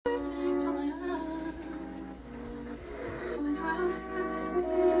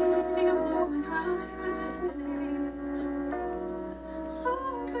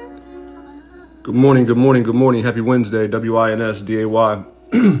Good morning, good morning, good morning. Happy Wednesday,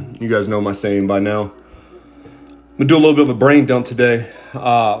 WINSDAY. You guys know my saying by now. I'm going to do a little bit of a brain dump today.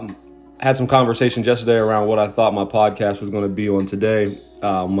 Had some conversations yesterday around what I thought my podcast was going to be on today.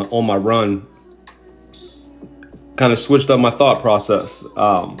 On my run, kind of switched up my thought process.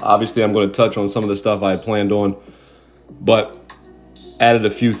 Obviously, I'm going to touch on some of the stuff I had planned on, but added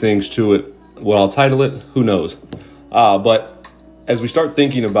a few things to it. What I'll title it, who knows? But as we start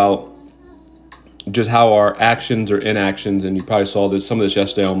thinking about just how our actions or inactions, and you probably saw some of this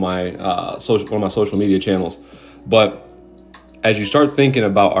yesterday on my one of my social media channels. But as you start thinking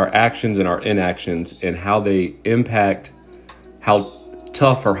about our actions and our inactions and how they impact how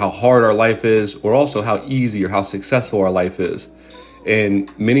tough or how hard our life is, or also how easy or how successful our life is.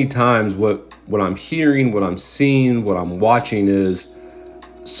 And many times what I'm hearing, what I'm seeing, what I'm watching is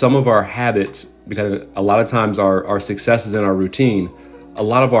some of our habits, because a lot of times our successes in our routine, a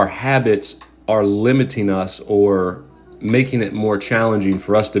lot of our habits are limiting us or making it more challenging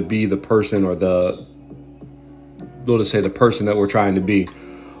for us to be the person or the person that we're trying to be.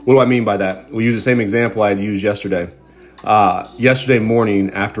 What do I mean by that? We use the same example I had used yesterday. Yesterday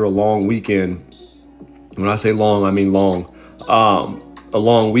morning after a long weekend, when I say long, I mean long, a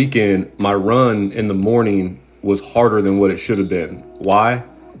long weekend, my run in the morning was harder than what it should have been. Why?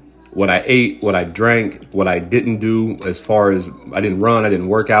 What I ate, what I drank, what I didn't do as far as I didn't run, I didn't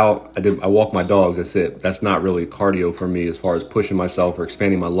work out. I walked my dogs. That's it. That's not really cardio for me as far as pushing myself or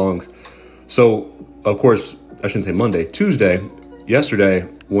expanding my lungs. So, of course, I shouldn't say Tuesday, yesterday,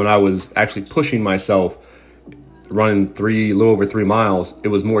 when I was actually pushing myself, running a little over 3 miles, it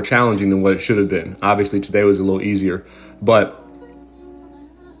was more challenging than what it should have been. Obviously, today was a little easier, but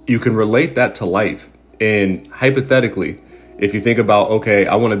you can relate that to life. And hypothetically, if you think about, okay,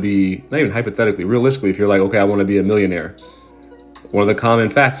 I want to be, not even hypothetically, realistically, if you're like, okay, I want to be a millionaire. One of the common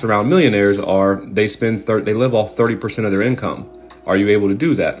facts around millionaires are they live off 30% of their income. Are you able to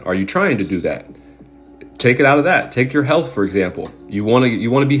do that? Are you trying to do that? Take it out of that. Take your health, for example. You want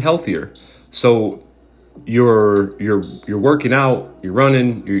to be healthier. So you're working out, you're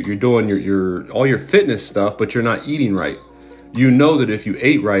running, you're doing your all your fitness stuff, but you're not eating right. You know that if you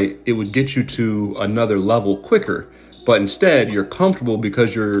ate right, it would get you to another level quicker. But instead, you're comfortable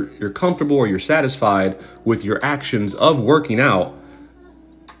because you're comfortable or you're satisfied with your actions of working out,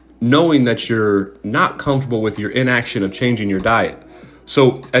 knowing that you're not comfortable with your inaction of changing your diet.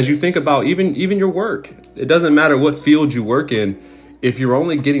 So as you think about even your work, it doesn't matter what field you work in. If you're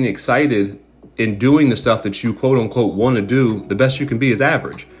only getting excited in doing the stuff that you quote unquote want to do, the best you can be is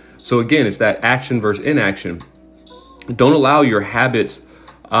average. So again, it's that action versus inaction. Don't allow your habits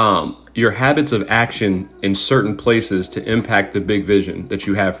of action in certain places to impact the big vision that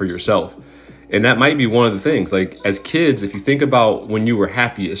you have for yourself. And that might be one of the things, like as kids, if you think about when you were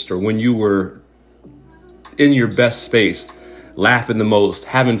happiest or when you were in your best space, laughing the most,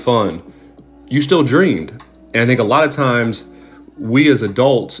 having fun, you still dreamed. And I think a lot of times we as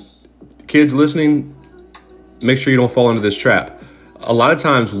adults, kids listening, make sure you don't fall into this trap. A lot of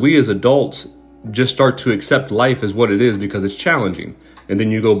times we as adults just start to accept life as what it is because it's challenging. And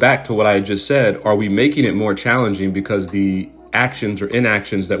then you go back to what I just said. Are we making it more challenging because the actions or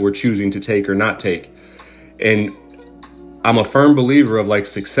inactions that we're choosing to take or not take? And I'm a firm believer of like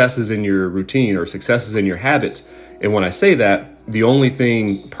successes in your routine or successes in your habits. And when I say that, the only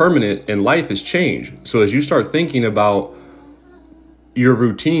thing permanent in life is change. So as you start thinking about your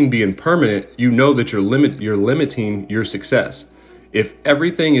routine being permanent, you know that you're limiting your success. If the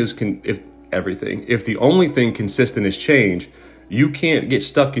only thing consistent is change, you can't get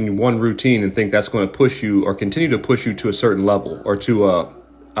stuck in one routine and think that's going to push you or continue to push you to a certain level or to a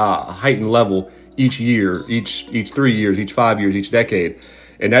heightened level each year, each 3 years, each 5 years, each decade.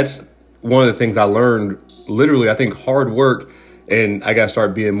 And that's one of the things I learned. Literally, I think hard work, and I got to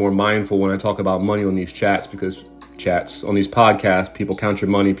start being more mindful when I talk about money on these chats, because on these podcasts, people count your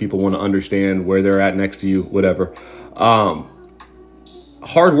money. People want to understand where they're at next to you, whatever. Hard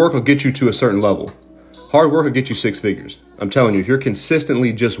work will get you to a certain level. Hard work will get you 6 figures. I'm telling you, if you're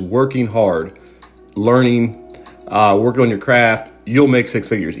consistently just working hard, learning, working on your craft, you'll make 6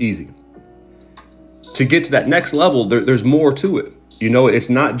 figures easy. To get to that next level, there's more to it. You know, it's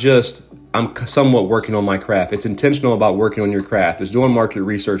not just I'm somewhat working on my craft. It's intentional about working on your craft. It's doing market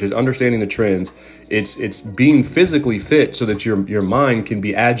research. It's understanding the trends. It's being physically fit so that your mind can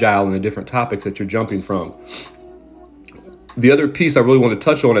be agile in the different topics that you're jumping from. The other piece I really want to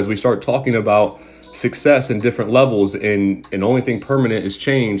touch on as we start talking about success in different levels, and the only thing permanent is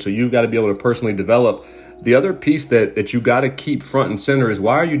change. So you've got to be able to personally develop. The other piece that you got to keep front and center is,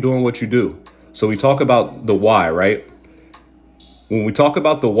 why are you doing what you do? So we talk about the why, right? when we talk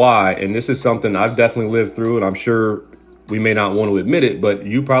about the why, and this is something I've definitely lived through, and I'm sure we may not want to admit it, but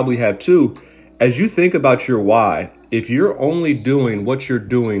you probably have too. As you think about your why, if you're only doing what you're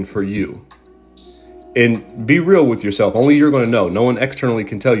doing for you, and be real with yourself, only you're going to know. No one externally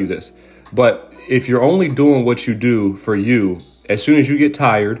can tell you this. But if you're only doing what you do for you, as soon as you get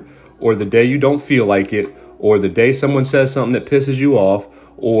tired, or the day you don't feel like it, or the day someone says something that pisses you off,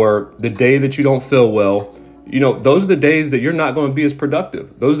 or the day that you don't feel well, those are the days that you're not going to be as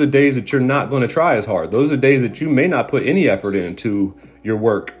productive. Those are the days that you're not going to try as hard. Those are the days that you may not put any effort into your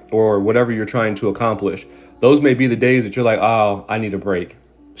work or whatever you're trying to accomplish. Those may be the days that you're like, oh, I need a break.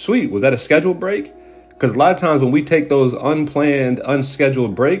 Sweet. Was that a scheduled break? Because a lot of times when we take those unplanned,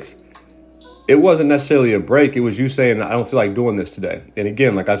 unscheduled breaks, it wasn't necessarily a break. It was you saying, I don't feel like doing this today. And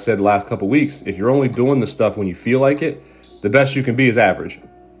again, like I've said the last couple of weeks, if you're only doing the stuff when you feel like it, the best you can be is average.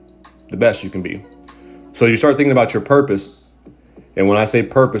 The best you can be. So you start thinking about your purpose. And when I say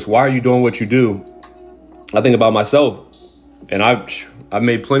purpose, why are you doing what you do? I think about myself, and I've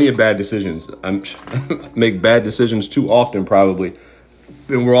made plenty of bad decisions. I make bad decisions too often, probably.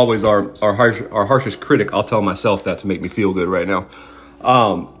 And we're always our harshest critic. I'll tell myself that to make me feel good right now.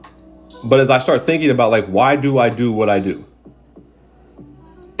 But as I start thinking about why do I do what I do?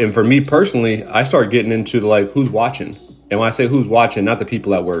 And for me personally, I start getting into who's watching. And when I say who's watching, not the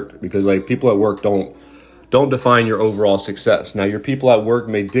people at work, because people at work don't define your overall success. Now, your people at work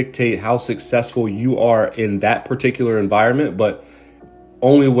may dictate how successful you are in that particular environment, but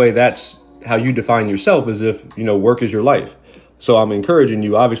only way that's how you define yourself is if, work is your life. So I'm encouraging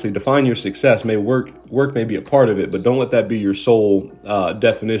you, obviously, define your success. Work may be a part of it, but don't let that be your sole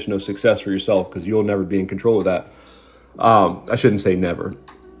definition of success for yourself, because you'll never be in control of that. I shouldn't say never.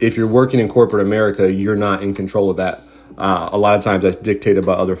 If you're working in corporate America, you're not in control of that. A lot of times that's dictated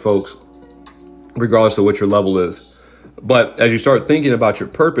by other folks, regardless of what your level is. But as you start thinking about your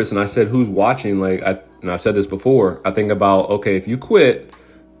purpose, and I said, who's watching? And I've said this before, I think about, okay, if you quit,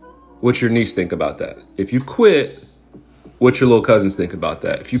 what's your niece think about that? If you quit, what's your little cousins think about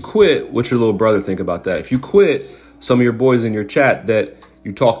that? If you quit, what's your little brother think about that? If you quit, some of your boys in your chat that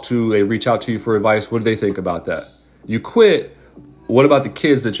you talk to, they reach out to you for advice, what do they think about that? You quit, what about the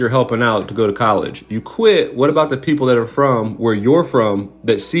kids that you're helping out to go to college? You quit, what about the people that are from where you're from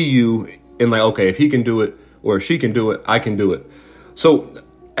that see you and okay, if he can do it or if she can do it, I can do it. So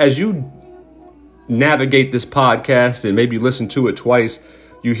as you navigate this podcast and maybe listen to it twice,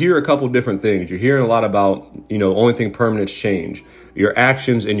 you hear a couple different things. You're hearing a lot about, only thing permanent is change. Your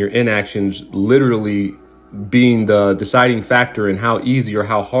actions and your inactions literally being the deciding factor in how easy or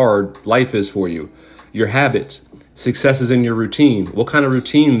how hard life is for you. Your habits, successes in your routine. What kind of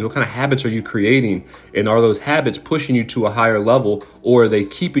routines, what kind of habits are you creating? And are those habits pushing you to a higher level, or are they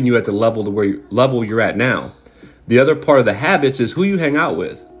keeping you at the level you're at now? The other part of the habits is who you hang out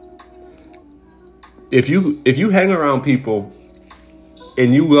with. If you hang around people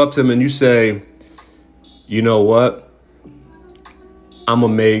and you go up to them and you say, you know what, I'm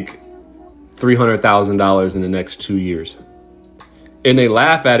going to make $300,000 in the next 2 years. And they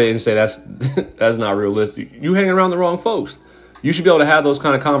laugh at it and say, that's not realistic. You hang around the wrong folks. You should be able to have those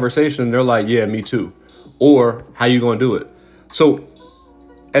kind of conversations. And they're like, yeah, me too. Or how you going to do it? So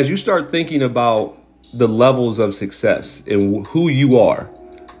as you start thinking about the levels of success and who you are,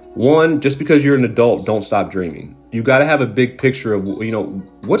 one, just because you're an adult, don't stop dreaming. You got to have a big picture of,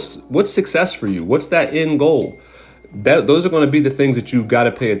 what's success for you? What's that end goal? Those are going to be the things that you've got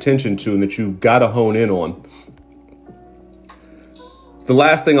to pay attention to and that you've got to hone in on. The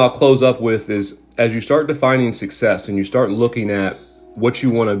last thing I'll close up with is, as you start defining success and you start looking at what you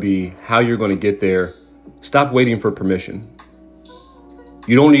want to be, how you're going to get there, stop waiting for permission.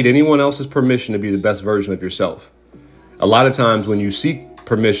 You don't need anyone else's permission to be the best version of yourself. A lot of times when you seek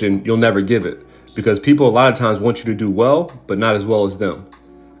permission, you'll never give it, because people a lot of times want you to do well, but not as well as them.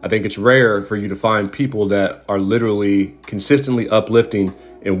 I think it's rare for you to find people that are literally consistently uplifting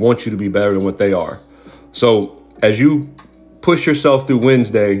and want you to be better than what they are. So as you push yourself through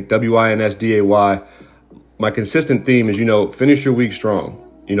WinsDay, WinsDay, my consistent theme is, finish your week strong.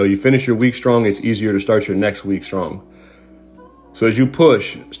 You finish your week strong, it's easier to start your next week strong. So as you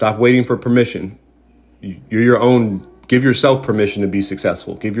push, stop waiting for permission. You're your own. Give yourself permission to be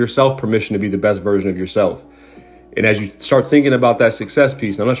successful. Give yourself permission to be the best version of yourself. And as you start thinking about that success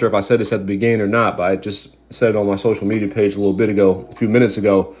piece, and I'm not sure if I said this at the beginning or not, but I just said it on my social media page a few minutes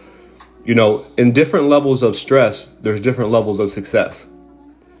ago, in different levels of stress, there's different levels of success.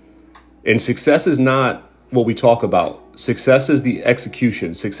 And success is not what we talk about. Success is the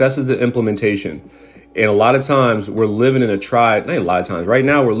execution. Success is the implementation. And a lot of times we're living in right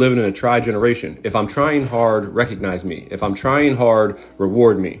now we're living in a try generation. If I'm trying hard, recognize me. If I'm trying hard,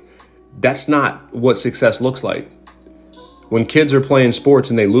 reward me. That's not what success looks like. When kids are playing sports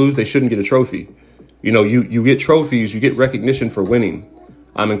and they lose, they shouldn't get a trophy. You get trophies, you get recognition for winning.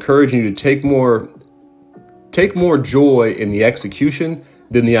 I'm encouraging you to take more joy in the execution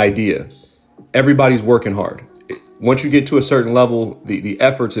than the idea. Everybody's working hard. Once you get to a certain level, the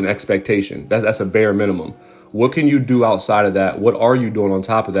effort's an expectation. That's a bare minimum. What can you do outside of that? What are you doing on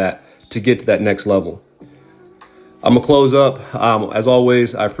top of that to get to that next level? I'm going to close up. As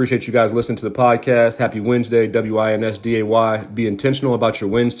always, I appreciate you guys listening to the podcast. Happy Wednesday, WinsDay. Be intentional about your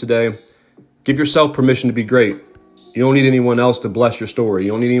wins today. Give yourself permission to be great. You don't need anyone else to bless your story.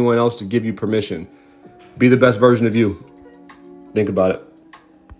 You don't need anyone else to give you permission. Be the best version of you. Think about it.